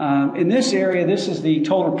 In this area, this is the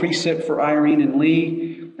total precip for Irene and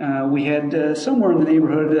Lee. We had somewhere in the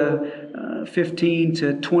neighborhood 15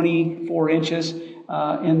 to 24 inches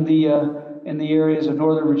in the areas of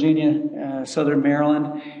Northern Virginia, Southern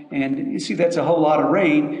Maryland, and you see that's a whole lot of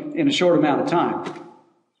rain in a short amount of time.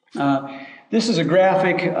 This is a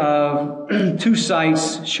graphic of two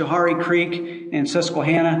sites, Schoharie Creek and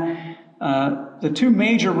Susquehanna. The two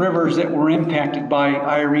major rivers that were impacted by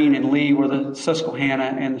Irene and Lee were the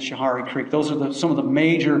Susquehanna and the Schoharie Creek. Those are some of the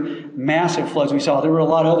major, massive floods we saw. There were a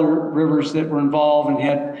lot of other rivers that were involved and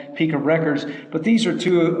had peak of records, but these are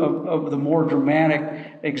two of the more dramatic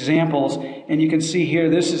examples. And you can see here,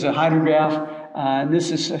 this is a hydrograph, and this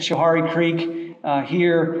is Schoharie Creek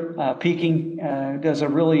here, peaking, does a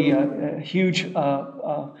really huge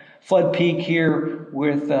flood peak here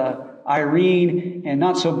with Irene, and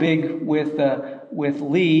not so big with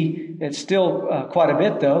Lee. It's still quite a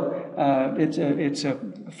bit, though. It's a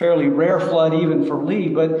fairly rare flood even for Lee,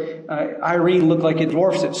 but Irene looked like it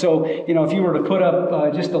dwarfs it. So, you know, if you were to put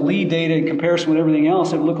up just the Lee data in comparison with everything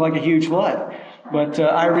else, it would look like a huge flood. But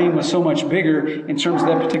Irene was so much bigger in terms of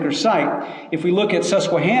that particular site. If we look at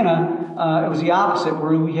Susquehanna, it was the opposite,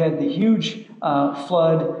 where we had the huge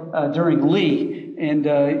flood during Lee. And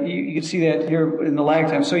you can see that here in the lag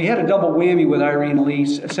time. So you had a double whammy with Irene and Lee,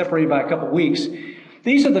 separated by a couple weeks.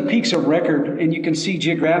 These are the peaks of record, and you can see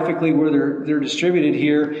geographically where they're distributed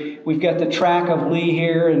here. We've got the track of Lee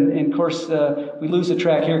here, and of course we lose the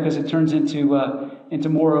track here because it turns into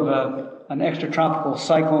more of an extratropical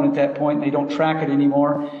cyclone at that point. They don't track it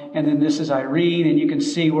anymore. And then this is Irene, and you can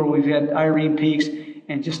see where we've had Irene peaks,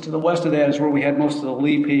 and just to the west of that is where we had most of the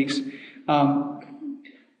Lee peaks.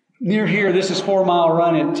 Near here, this is 4 Mile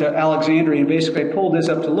Run at Alexandria, and basically I pulled this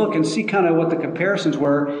up to look and see kind of what the comparisons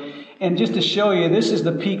were. And just to show you, this is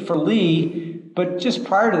the peak for Lee, but just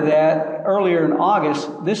prior to that, earlier in August,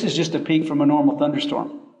 this is just a peak from a normal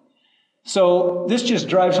thunderstorm. So this just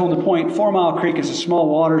drives home the point. 4 Mile Creek is a small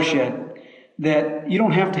watershed that you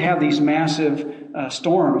don't have to have these massive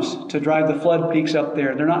storms to drive the flood peaks up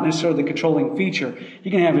there. They're not necessarily the controlling feature.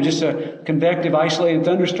 You can have just a convective, isolated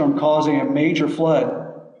thunderstorm causing a major flood.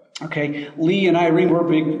 Okay, Lee and Irene were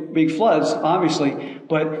big floods, obviously,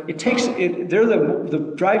 but it takes it. They're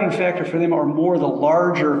the driving factor for them are more the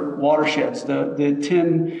larger watersheds, the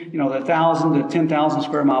 1,000 to 10,000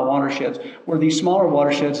 square mile watersheds, where these smaller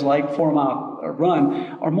watersheds like 4 Mile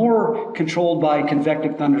Run are more controlled by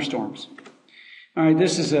convective thunderstorms. All right,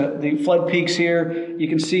 this is the flood peaks here. You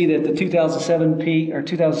can see that the 2007 peak or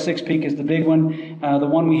 2006 peak is the big one. The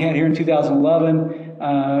one we had here in 2011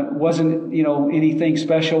 wasn't, anything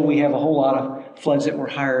special. We have a whole lot of floods that were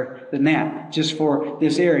higher than that just for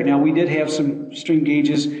this area. Now, we did have some stream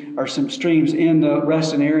gauges or some streams in the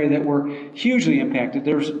Reston area that were hugely impacted.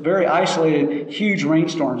 There's very isolated, huge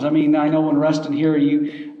rainstorms. I mean, I know in Reston here,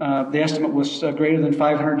 the estimate was greater than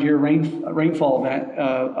 500-year rainfall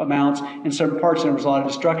amounts in certain parts, and there was a lot of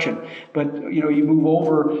destruction. But you move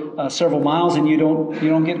over several miles, and you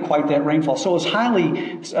don't get quite that rainfall. So it's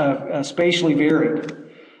highly spatially varied.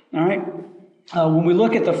 All right. When we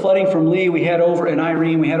look at the flooding from Lee, in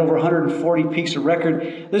Irene, we had over 140 peaks of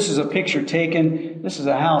record. This is a picture taken. This is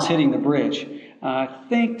a house hitting the bridge. I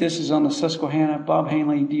think this is on the Susquehanna. Bob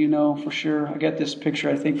Hanley, do you know for sure? I got this picture,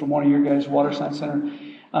 I think, from one of your guys' Water Science Center.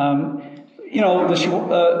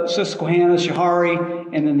 The Susquehanna, Schoharie,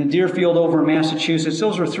 and then the Deerfield over in Massachusetts.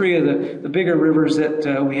 Those were three of the bigger rivers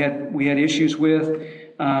that we had issues with.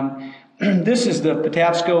 This is the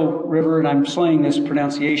Patapsco River, and I'm slaying this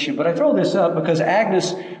pronunciation, but I throw this up because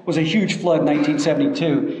Agnes was a huge flood in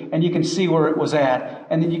 1972, and you can see where it was at,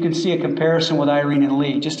 and then you can see a comparison with Irene and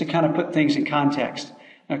Lee, just to kind of put things in context.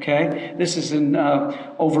 Okay, this is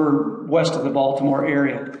over west of the Baltimore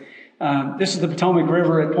area. This is the Potomac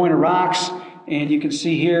River at Point of Rocks, and you can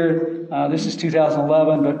see here, this is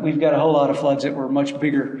 2011, but we've got a whole lot of floods that were much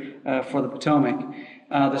bigger for the Potomac.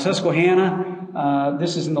 The Susquehanna,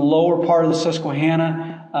 this is in the lower part of the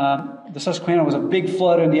Susquehanna. The Susquehanna was a big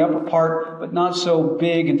flood in the upper part, but not so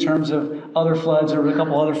big in terms of other floods. There were a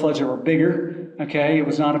couple other floods that were bigger. Okay, it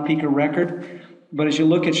was not a peak of record. But as you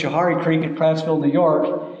look at Schoharie Creek at Prattsville, New York,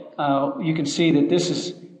 you can see that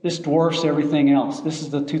this dwarfs everything else. This is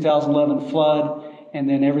the 2011 flood, and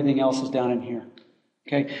then everything else is down in here.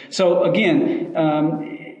 Okay, so again,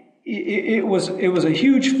 it was a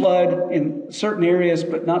huge flood in certain areas,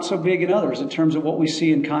 but not so big in others in terms of what we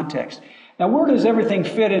see in context. Now, where does everything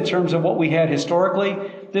fit in terms of what we had historically?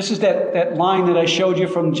 This is that line that I showed you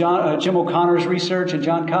from Jim O'Connor's research and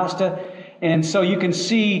John Costa. And so you can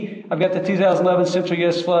see, I've got the 2011 Central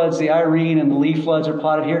U.S. floods, the Irene and the Lee floods are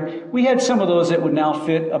plotted here. We had some of those that would now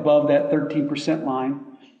fit above that 13% line.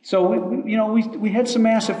 So, we had some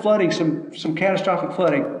massive flooding, some catastrophic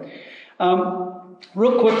flooding.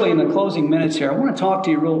 Real quickly in the closing minutes here, I want to talk to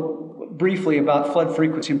you real briefly about flood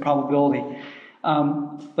frequency and probability.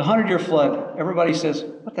 The 100-year flood, everybody says,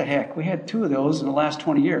 what the heck? We had 2 of those in the last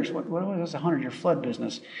 20 years. What is a 100-year flood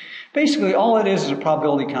business? Basically, all it is a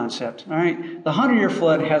probability concept. All right, the 100-year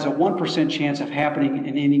flood has a 1% chance of happening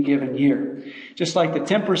in any given year, just like the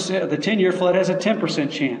 10-year flood has a 10%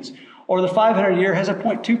 chance, or the 500-year has a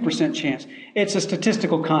 0.2% chance. It's a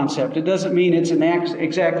statistical concept. It doesn't mean it's an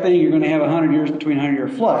exact thing. You're going to have 100 years between a 100-year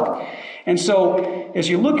flood. And so, as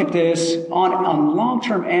you look at this, on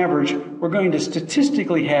long-term average, we're going to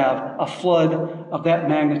statistically have a flood of that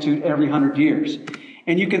magnitude every 100 years.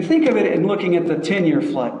 And you can think of it in looking at the 10-year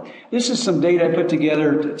flood. This is some data I put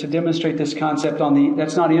together to demonstrate this concept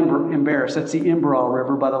that's not Embarrass, that's the Imbral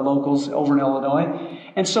River by the locals over in Illinois.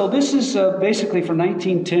 And so this is basically from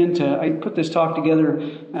 1910 I put this talk together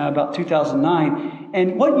about 2009.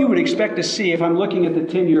 And what you would expect to see if I'm looking at the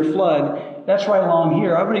 10-year flood, that's right along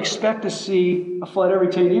here. I would expect to see a flood every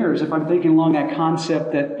 10 years if I'm thinking along that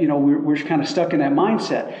concept that, we're kind of stuck in that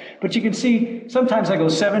mindset. But you can see sometimes I go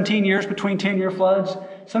 17 years between 10-year floods.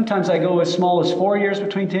 Sometimes I go as small as 4 years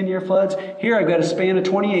between 10-year floods. Here I've got a span of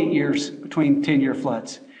 28 years between 10-year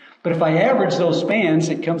floods. But if I average those spans,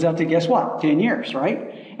 it comes out to, guess what? 10 years,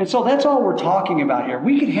 right? And so that's all we're talking about here.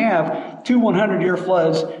 We could have 2 100-year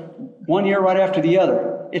floods 1 year right after the other.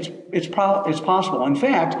 It's possible. In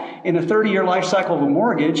fact, in a 30-year life cycle of a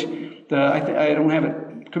mortgage, I don't have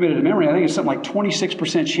it committed to memory, I think it's something like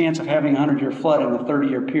 26% chance of having a 100-year flood in the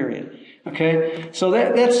 30-year period. Okay? So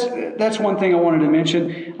that's one thing I wanted to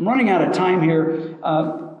mention. I'm running out of time here.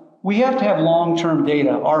 We have to have long-term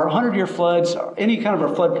data. Our 100-year floods, any kind of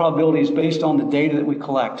our flood probability is based on the data that we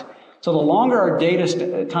collect. So the longer our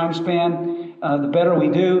data time span, the better we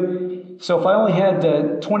do. So if I only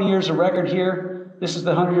had 20 years of record here, this is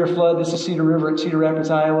the 100-year flood. This is Cedar River at Cedar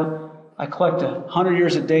Rapids, Iowa. I collect 100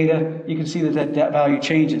 years of data. You can see that value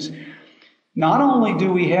changes. Not only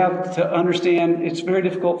do we have to understand, it's very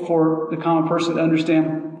difficult for the common person to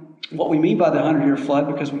understand what we mean by the 100-year flood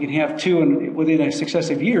because we can have 2 within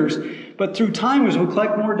successive years. But through time, as we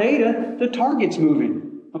collect more data, the target's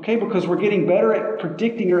moving. Okay, because we're getting better at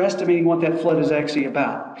predicting or estimating what that flood is actually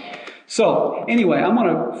about. So anyway, I'm going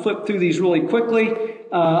to flip through these really quickly.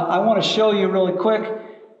 I want to show you really quick.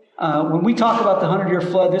 When we talk about the 100-year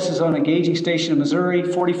flood, this is on a gauging station in Missouri,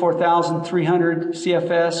 44,300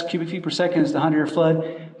 CFS, cubic feet per second is the 100-year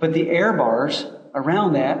flood. But the error bars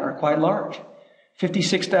around that are quite large.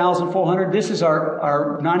 56,400, this is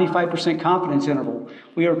our 95% confidence interval.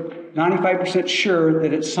 We are 95% sure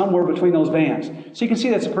that it's somewhere between those bands. So you can see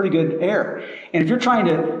that's a pretty good error. And if you're trying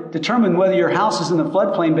to determine whether your house is in the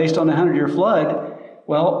floodplain based on the 100-year flood,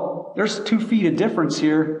 well, there's 2 feet of difference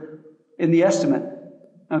here in the estimate.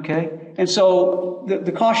 Okay? And so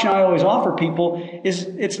the caution I always offer people is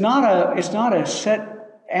it's not a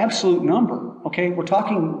set absolute number. Okay? We're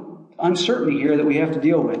talking uncertainty here that we have to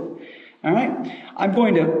deal with. All right? I'm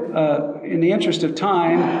going to, in the interest of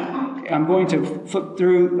time, I'm going to flip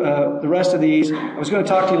through the rest of these. I was going to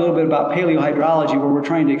talk to you a little bit about paleohydrology, where we're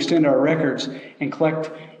trying to extend our records and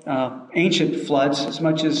collect ancient floods as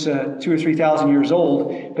much as 2,000 or 3,000 years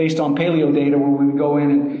old based on paleo data, where we would go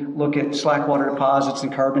in and look at slack water deposits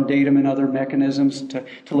and carbon datum and other mechanisms to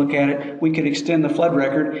look at it. We could extend the flood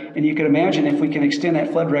record, and you can imagine if we can extend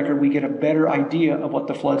that flood record, we get a better idea of what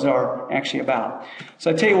the floods are actually about.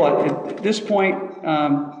 So I tell you what, at this point,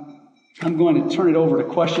 I'm going to turn it over to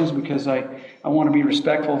questions because I want to be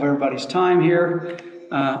respectful of everybody's time here.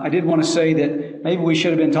 I did want to say that maybe we should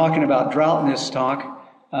have been talking about drought in this talk.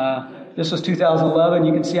 This was 2011.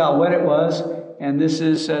 You can see how wet it was. And this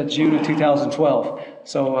is June of 2012.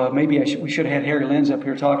 So maybe we should have had Harry Lenz up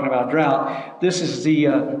here talking about drought. This is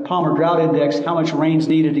the Palmer Drought Index, how much rain's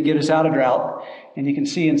needed to get us out of drought. And you can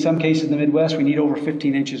see in some cases in the Midwest, we need over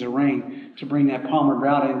 15 inches of rain to bring that Palmer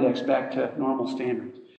Drought Index back to normal standards.